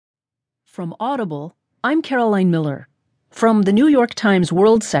From Audible, I'm Caroline Miller. From the New York Times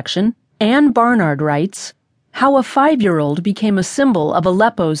World section, Anne Barnard writes, How a 5-year-old became a symbol of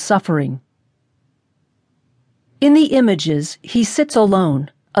Aleppo's suffering. In the images, he sits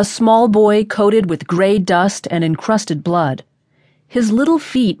alone, a small boy coated with gray dust and encrusted blood. His little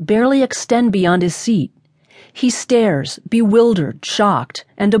feet barely extend beyond his seat. He stares, bewildered, shocked,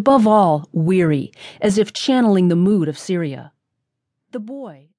 and above all, weary, as if channeling the mood of Syria. The boy,